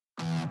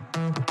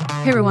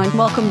Hey everyone,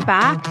 welcome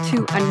back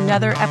to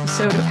another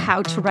episode of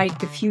How to Write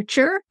the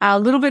Future. A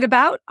little bit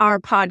about our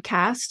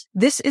podcast.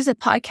 This is a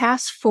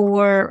podcast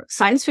for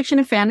science fiction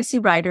and fantasy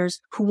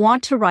writers who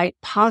want to write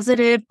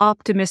positive,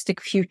 optimistic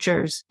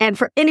futures, and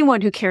for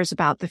anyone who cares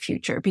about the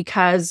future,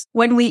 because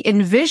when we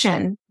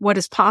envision what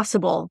is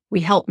possible, we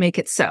help make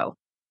it so.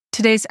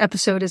 Today's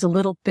episode is a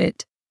little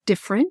bit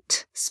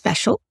different,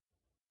 special.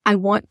 I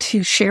want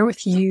to share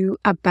with you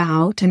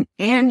about an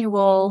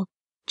annual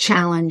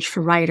challenge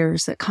for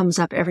writers that comes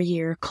up every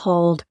year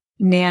called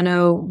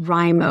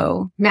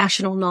NaNoWriMo,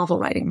 National Novel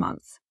Writing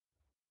Month.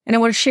 And I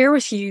want to share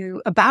with you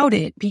about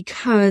it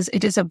because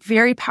it is a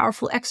very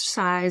powerful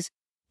exercise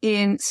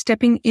in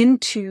stepping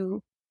into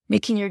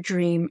making your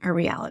dream a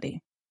reality.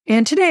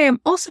 And today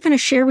I'm also going to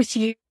share with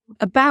you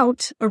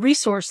about a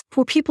resource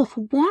for people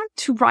who want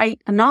to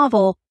write a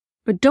novel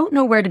but don't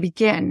know where to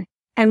begin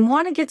and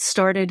want to get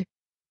started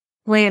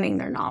planning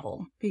their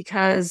novel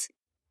because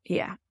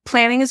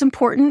planning is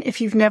important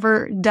if you've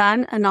never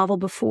done a novel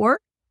before,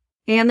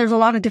 and there's a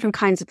lot of different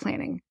kinds of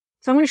planning.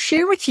 So I'm going to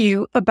share with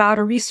you about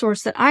a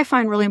resource that I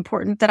find really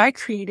important that I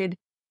created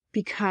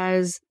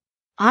because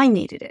I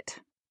needed it.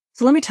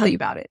 So let me tell you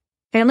about it.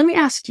 And let me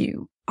ask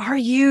you, are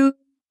you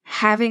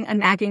having a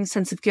nagging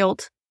sense of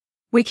guilt,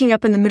 waking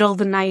up in the middle of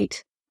the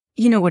night?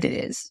 You know what it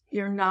is.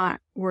 You're not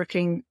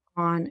working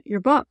on your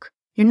book.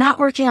 You're not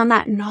working on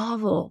that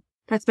novel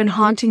that's been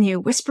haunting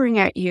you, whispering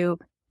at you,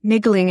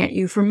 niggling at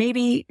you for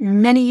maybe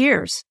many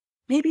years,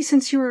 maybe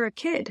since you were a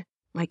kid,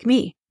 like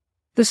me.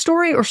 The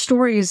story or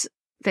stories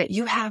that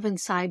you have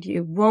inside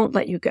you won't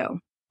let you go.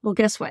 Well,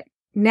 guess what?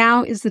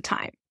 Now is the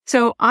time.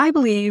 So I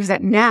believe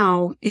that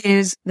now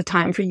is the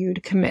time for you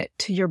to commit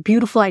to your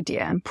beautiful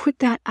idea and put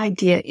that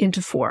idea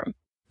into form.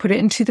 Put it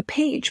into the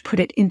page. Put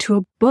it into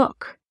a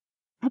book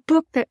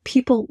that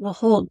people will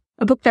hold,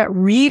 a book that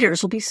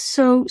readers will be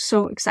so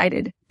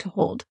excited to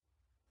hold.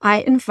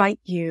 I invite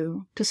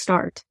you to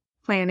start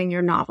planning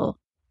your novel,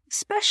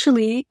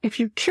 especially if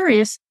you're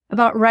curious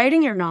about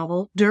writing your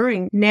novel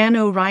during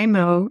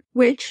NaNoWriMo,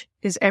 which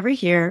is every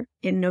year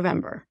in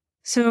November.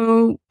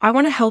 So I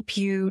want to help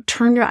you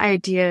turn your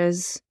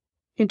ideas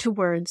into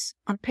words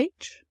on a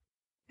page.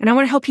 And I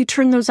want to help you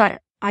turn those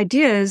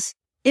ideas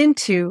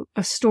into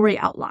a story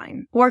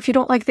outline. Or if you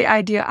don't like the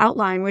idea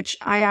outline, which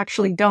I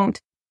actually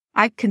don't,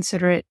 I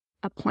consider it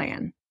a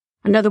plan.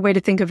 Another way to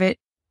think of it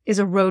is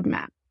a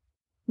roadmap.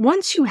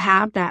 Once you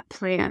have that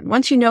plan,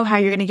 once you know how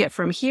you're going to get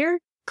from here,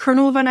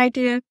 kernel of an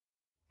idea,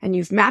 and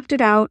you've mapped it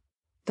out,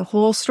 the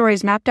whole story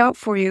is mapped out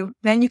for you,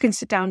 then you can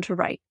sit down to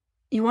write.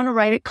 You want to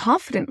write it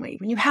confidently.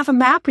 When you have a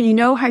map and you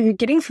know how you're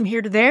getting from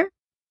here to there,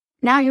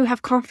 now you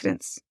have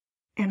confidence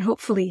and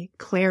hopefully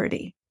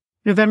clarity.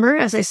 November,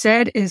 as I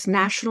said, is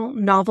National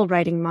Novel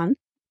Writing Month.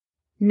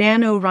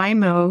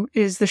 NaNoWriMo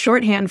is the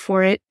shorthand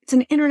for it. It's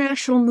an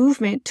international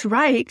movement to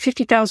write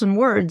 50,000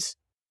 words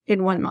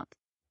in 1 month.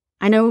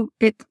 I know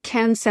it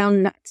can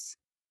sound nuts.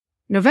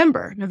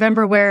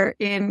 November where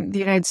in the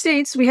United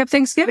States we have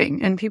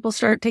Thanksgiving and people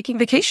start taking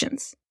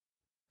vacations.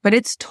 But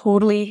it's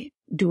totally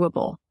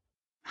doable.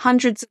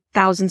 Hundreds of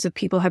thousands of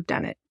people have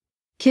done it.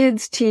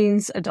 Kids,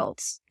 teens,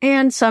 adults,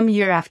 and some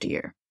year after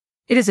year.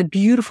 It is a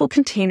beautiful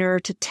container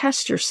to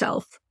test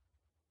yourself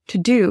to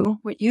do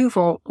what you've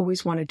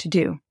always wanted to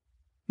do.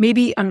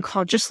 Maybe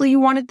unconsciously you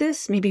wanted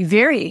this, maybe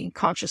very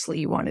consciously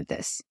you wanted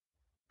this.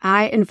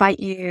 I invite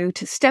you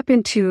to step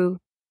into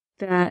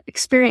the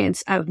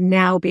experience of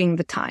now being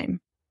the time.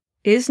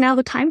 Is now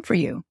the time for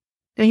you?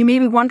 Now you may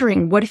be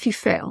wondering, what if you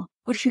fail?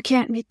 What if you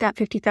can't meet that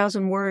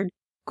 50,000 word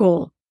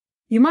goal?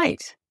 You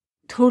might.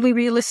 Totally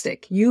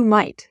realistic. You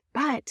might.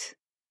 But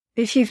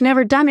if you've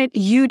never done it,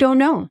 you don't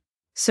know.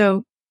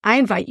 So I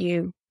invite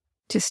you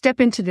to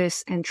step into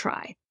this and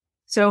try.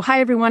 So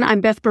hi everyone, I'm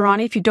Beth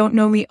Barani. If you don't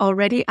know me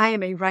already, I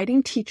am a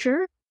writing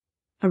teacher,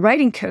 a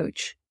writing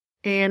coach,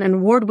 and an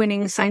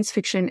award-winning science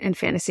fiction and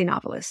fantasy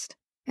novelist.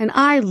 And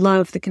I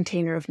love the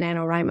container of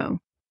NaNoWriMo.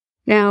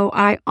 Now,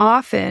 I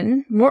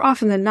more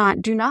often than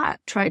not, do not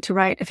try to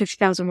write a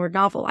 50,000 word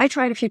novel. I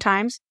tried a few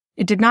times.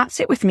 It did not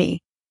sit with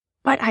me,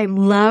 but I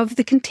love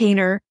the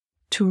container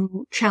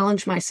to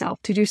challenge myself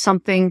to do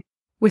something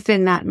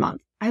within that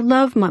month. I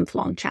love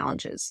month-long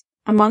challenges.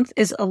 A month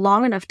is a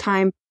long enough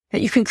time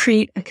that you can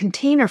create a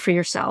container for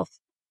yourself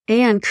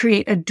and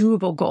create a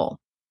doable goal.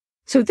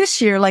 So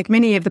this year, like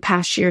many of the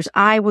past years,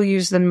 I will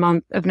use the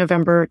month of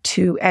November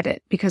to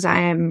edit because I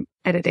am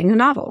editing a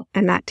novel,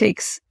 and that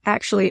takes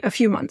actually a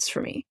few months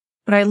for me.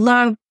 But I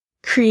love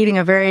creating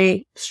a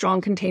very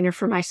strong container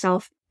for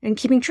myself and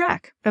keeping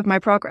track of my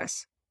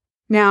progress.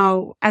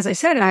 Now, as I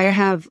said, I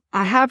have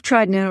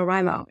tried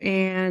NaNoWriMo,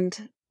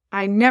 and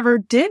I never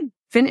did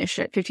finish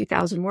at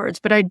 50,000 words,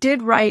 but I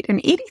did write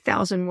an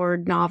 80,000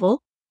 word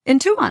novel in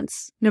 2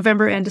 months,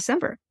 November and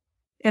December.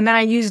 And then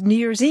I used New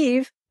Year's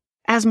Eve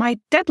as my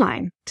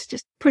deadline to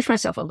just push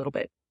myself a little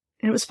bit.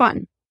 And it was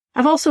fun.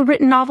 I've also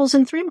written novels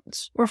in 3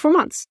 months or 4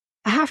 months.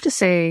 I have to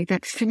say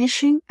that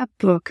finishing a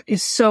book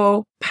is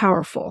so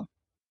powerful.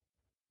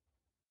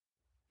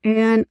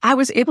 And I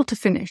was able to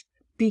finish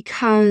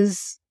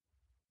because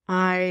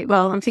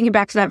I'm thinking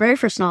back to that very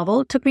first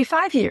novel. It took me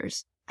 5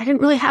 years. I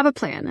didn't really have a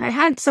plan. I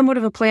had somewhat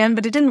of a plan,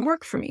 but it didn't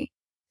work for me.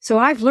 So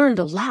I've learned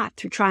a lot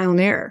through trial and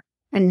error.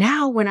 And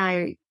now when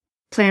I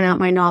plan out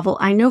my novel,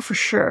 I know for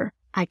sure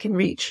I can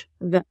reach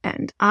the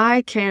end.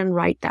 I can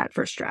write that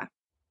first draft.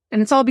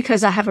 And it's all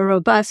because I have a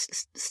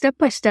robust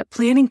step-by-step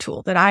planning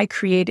tool that I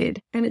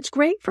created. And it's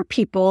great for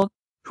people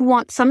who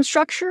want some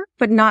structure,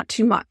 but not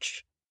too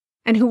much.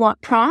 And who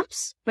want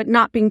prompts, but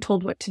not being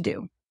told what to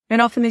do.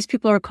 And often these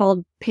people are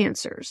called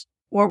pantsers.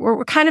 Or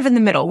we're kind of in the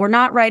middle. We're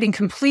not writing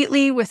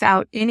completely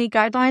without any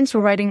guidelines.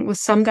 We're writing with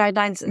some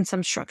guidelines and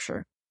some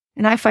structure.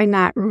 And I find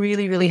that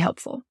really, really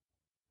helpful.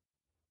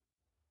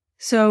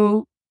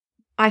 So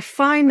I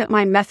find that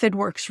my method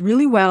works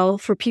really well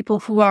for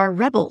people who are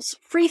rebels,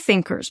 free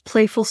thinkers,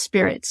 playful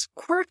spirits,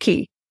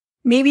 quirky.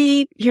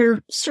 Maybe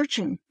you're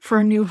searching for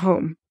a new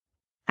home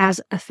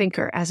as a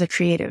thinker, as a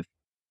creative.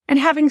 And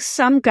having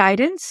some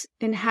guidance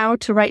in how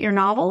to write your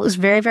novel is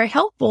very, very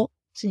helpful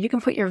so you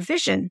can put your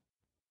vision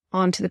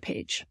onto the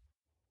page.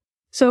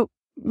 So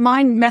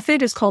my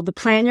method is called the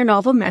Plan Your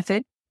Novel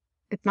method.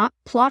 It's not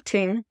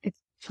plotting,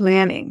 it's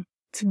planning.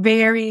 It's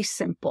very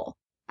simple.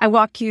 I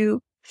walk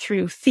you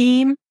through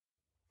theme,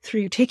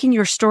 through taking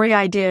your story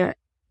idea,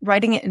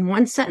 writing it in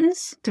one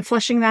sentence, to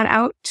fleshing that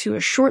out to a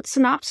short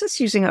synopsis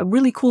using a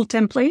really cool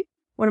template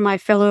one of my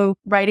fellow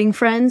writing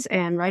friends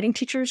and writing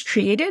teachers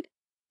created.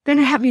 Then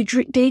I have you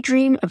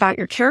daydream about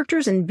your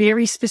characters in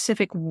very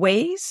specific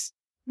ways,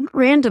 not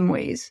random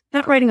ways,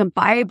 not writing a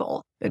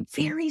Bible, but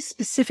very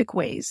specific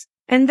ways.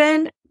 And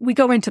then we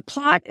go into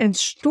plot and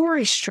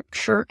story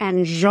structure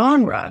and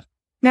genre.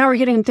 Now we're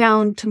getting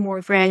down to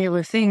more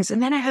granular things.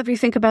 And then I have you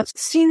think about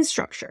scene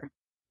structure.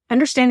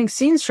 Understanding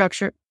scene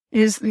structure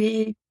is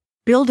the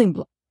building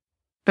block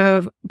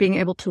of being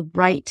able to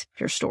write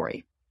your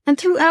story. And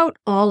throughout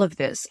all of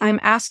this, I'm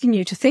asking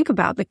you to think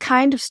about the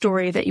kind of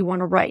story that you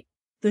want to write,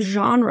 the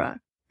genre,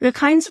 the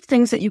kinds of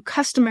things that you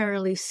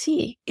customarily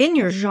see in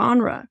your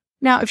genre.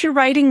 Now, if you're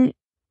writing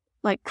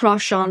like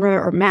cross-genre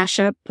or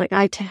mashup, like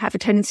I have a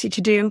tendency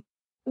to do,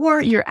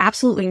 or you're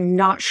absolutely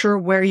not sure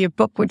where your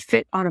book would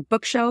fit on a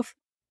bookshelf,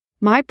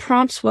 my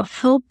prompts will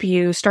help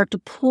you start to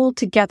pull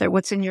together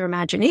what's in your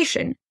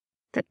imagination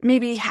that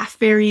maybe half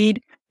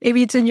buried,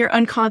 maybe it's in your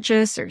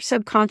unconscious or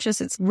subconscious,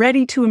 it's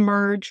ready to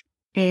emerge.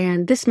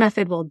 And this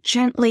method will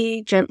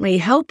gently, gently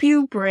help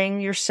you bring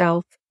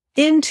yourself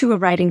into a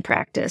writing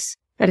practice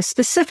that is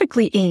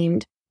specifically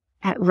aimed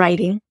at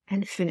writing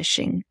and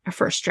finishing a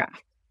first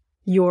draft,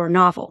 your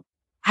novel.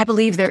 I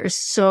believe there is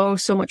so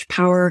much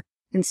power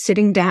in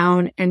sitting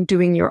down and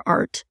doing your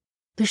art.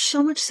 There's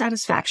so much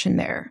satisfaction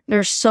there.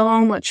 There's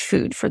so much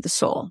food for the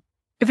soul.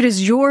 If it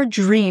is your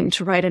dream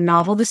to write a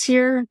novel this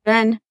year,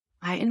 then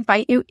I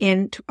invite you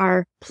into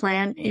our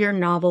Plan Your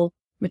Novel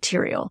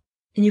material.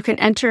 And you can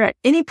enter at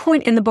any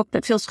point in the book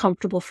that feels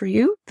comfortable for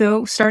you,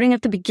 though starting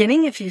at the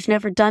beginning, if you've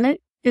never done it,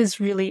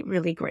 is really,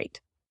 really great.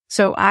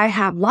 So I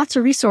have lots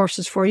of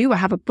resources for you. I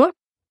have a book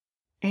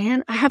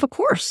and I have a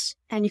course,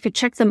 and you can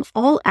check them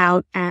all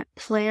out at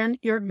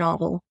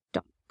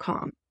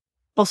planyournovel.com.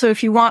 Also,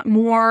 if you want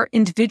more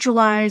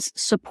individualized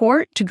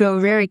support to go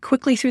very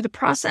quickly through the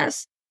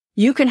process,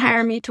 you can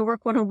hire me to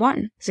work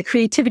one-on-one as a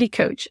creativity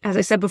coach. As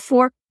I said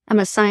before, I'm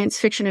a science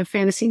fiction and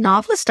fantasy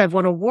novelist. I've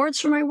won awards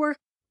for my work.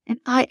 And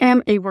I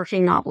am a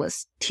working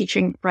novelist,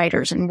 teaching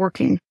writers and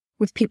working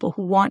with people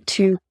who want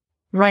to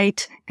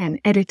write and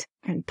edit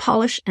and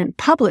polish and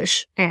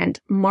publish and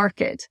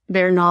market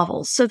their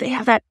novels. So they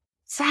have that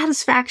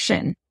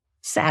satisfaction.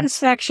 Oh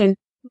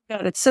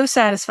God, it's so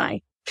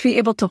satisfying to be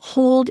able to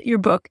hold your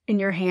book in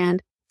your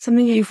hand,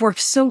 something that you've worked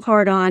so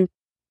hard on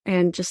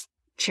and just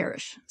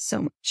cherish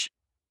so much.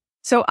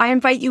 So I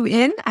invite you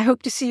in. I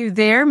hope to see you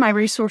there. My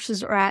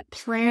resources are at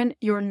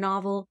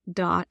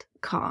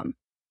planyournovel.com.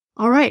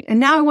 All right. And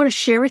now I want to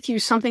share with you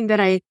something that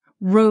I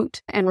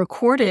wrote and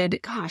recorded,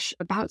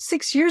 about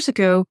 6 years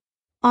ago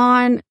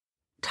on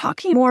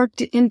talking more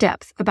in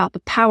depth about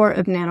the power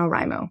of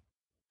NaNoWriMo.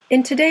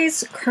 In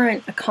today's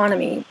current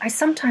economy, I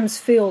sometimes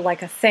feel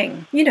like a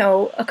thing,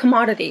 a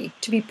commodity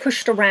to be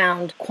pushed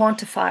around,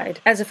 quantified,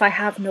 as if I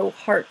have no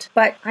heart.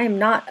 But I am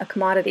not a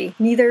commodity.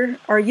 Neither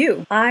are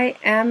you. I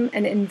am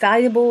an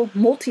invaluable,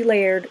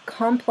 multi-layered,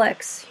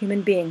 complex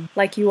human being,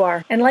 like you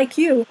are. And like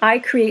you, I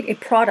create a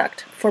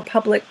product for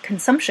public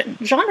consumption,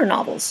 genre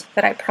novels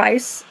that I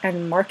price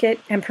and market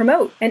and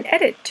promote and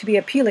edit to be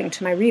appealing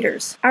to my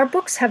readers. Our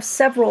books have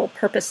several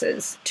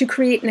purposes: to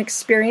create an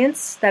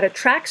experience that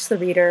attracts the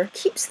reader,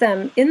 keeps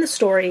them in the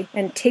story,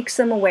 and takes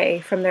them away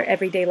from their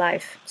everyday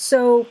life.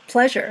 So,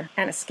 pleasure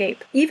and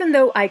escape. Even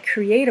though I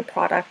create a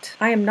product,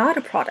 I am not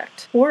a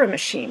product or a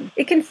machine.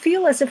 It can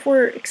feel as if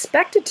we're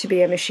expected to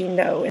be a machine,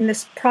 though, in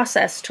this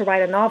process to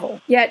write a novel.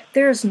 Yet,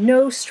 there's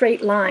no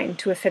straight line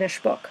to a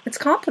finished book. It's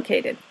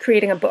complicated,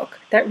 creating a book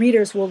that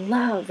readers will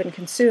love and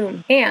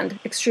consume, and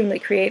extremely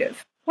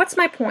creative. What's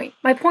my point?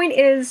 My point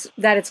is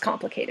that it's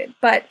complicated,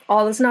 but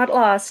all is not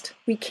lost.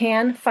 We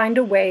can find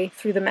a way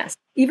through the mess.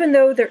 Even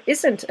though there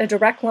isn't a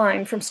direct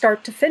line from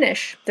start to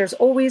finish, there's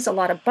always a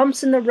lot of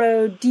bumps in the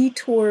road,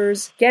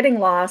 detours, getting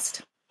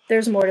lost.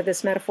 There's more to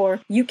this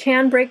metaphor. You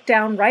can break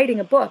down writing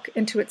a book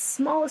into its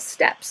smallest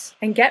steps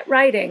and get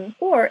writing,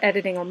 or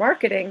editing or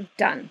marketing,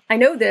 done. I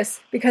know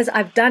this because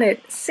I've done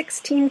it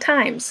 16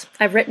 times.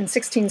 I've written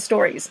 16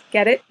 stories.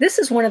 Get it? This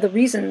is one of the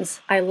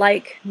reasons I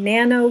like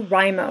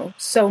NaNoWriMo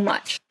so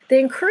much. They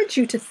encourage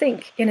you to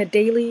think in a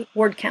daily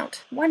word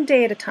count, one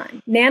day at a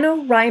time.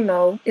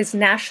 NaNoWriMo is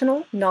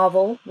National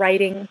Novel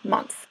Writing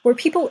Month, where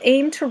people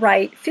aim to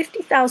write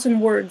 50,000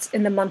 words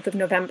in the month of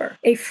November.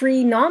 A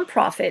free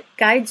nonprofit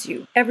guides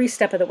you every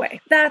step of the way.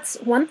 That's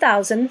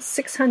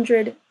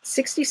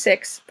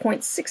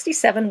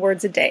 1,666.67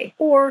 words a day,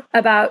 or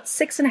about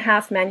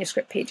 6.5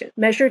 manuscript pages,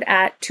 measured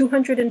at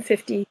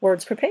 250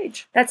 words per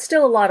page. That's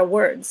still a lot of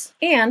words.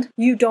 And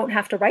you don't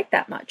have to write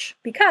that much,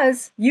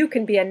 because you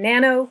can be a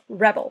nano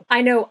rebel.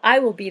 I know I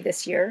will be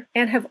this year,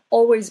 and have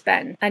always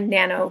been a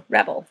nano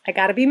rebel. I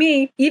gotta be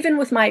me. Even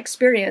with my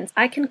experience,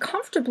 I can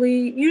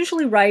comfortably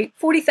usually write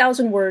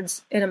 40,000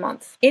 words in a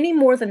month. Any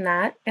more than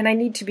that, and I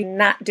need to be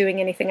not doing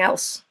anything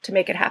else to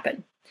make it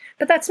happen.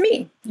 But that's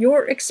me.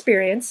 Your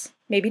experience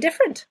may be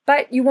different,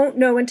 but you won't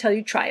know until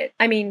you try it.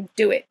 I mean,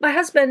 do it. My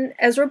husband,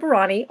 Ezra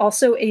Barani,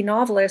 also a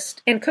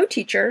novelist and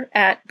co-teacher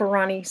at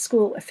Barani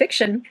School of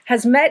Fiction,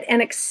 has met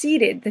and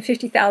exceeded the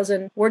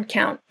 50,000 word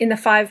count in the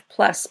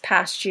 5+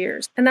 past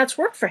years, and that's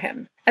worked for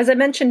him. As I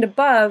mentioned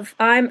above,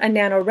 I'm a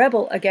nano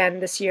rebel again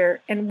this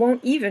year and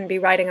won't even be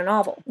writing a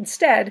novel.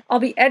 Instead, I'll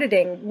be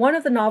editing one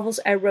of the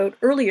novels I wrote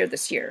earlier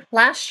this year.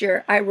 Last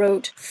year, I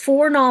wrote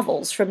 4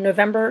 novels from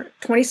November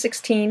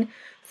 2016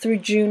 through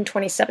June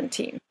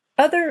 2017.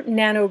 Other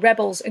nano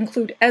rebels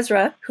include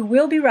Ezra, who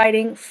will be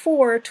writing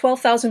 4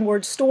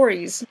 12,000-word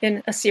stories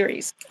in a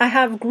series. I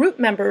have group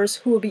members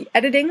who will be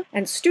editing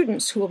and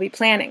students who will be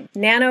planning.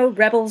 Nano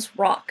rebels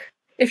rock.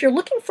 If you're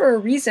looking for a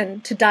reason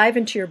to dive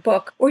into your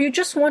book, or you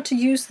just want to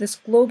use this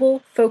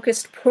global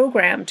focused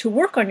program to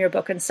work on your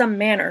book in some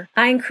manner,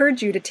 I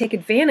encourage you to take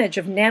advantage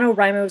of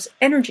NaNoWriMo's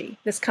energy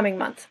this coming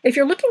month. If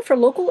you're looking for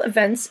local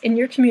events in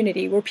your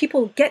community where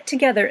people get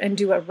together and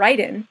do a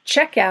write-in,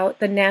 check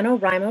out the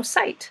NaNoWriMo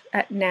site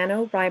at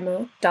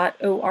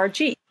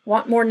nanowrimo.org.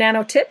 Want more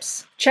nano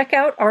tips? Check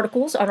out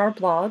articles on our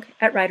blog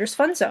at Writers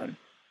Fun Zone.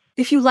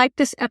 If you like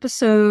this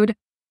episode,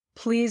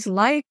 please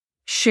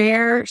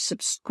share,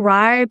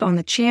 subscribe on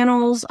the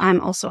channels. I'm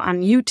also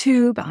on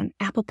YouTube, on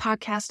Apple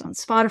Podcasts, on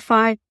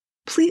Spotify.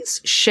 Please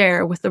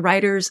share with the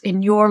writers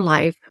in your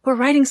life who are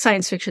writing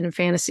science fiction and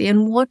fantasy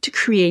and want to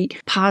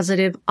create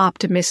positive,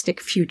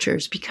 optimistic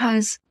futures,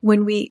 because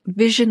when we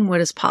vision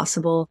what is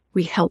possible,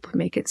 we help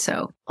make it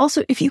so.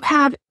 Also, if you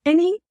have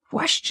any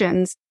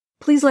questions,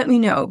 please let me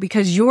know,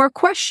 because your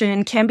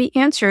question can be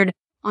answered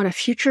on a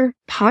future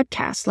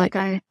podcast like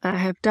I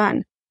have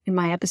done in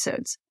my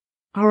episodes.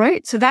 All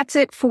right. So that's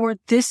it for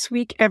this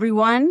week,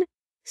 everyone.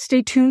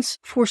 Stay tuned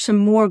for some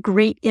more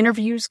great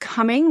interviews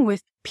coming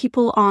with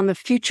people on the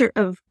future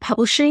of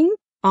publishing,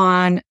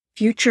 on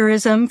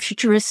futurism,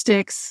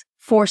 futuristics,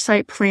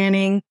 foresight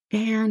planning,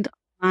 and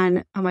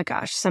on,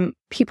 some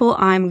people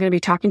I'm going to be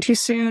talking to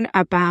soon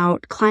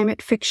about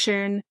climate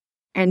fiction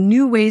and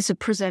new ways of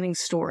presenting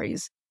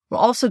stories. We're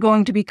also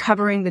going to be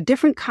covering the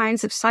different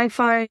kinds of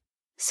sci-fi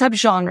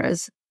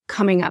subgenres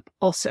coming up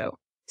also.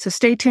 So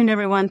stay tuned,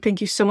 everyone.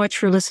 Thank you so much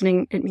for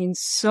listening. It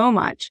means so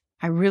much.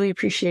 I really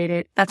appreciate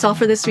it. That's all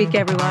for this week,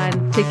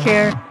 everyone. Take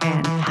care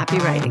and happy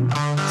writing.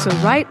 So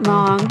write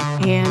long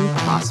and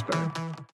prosper.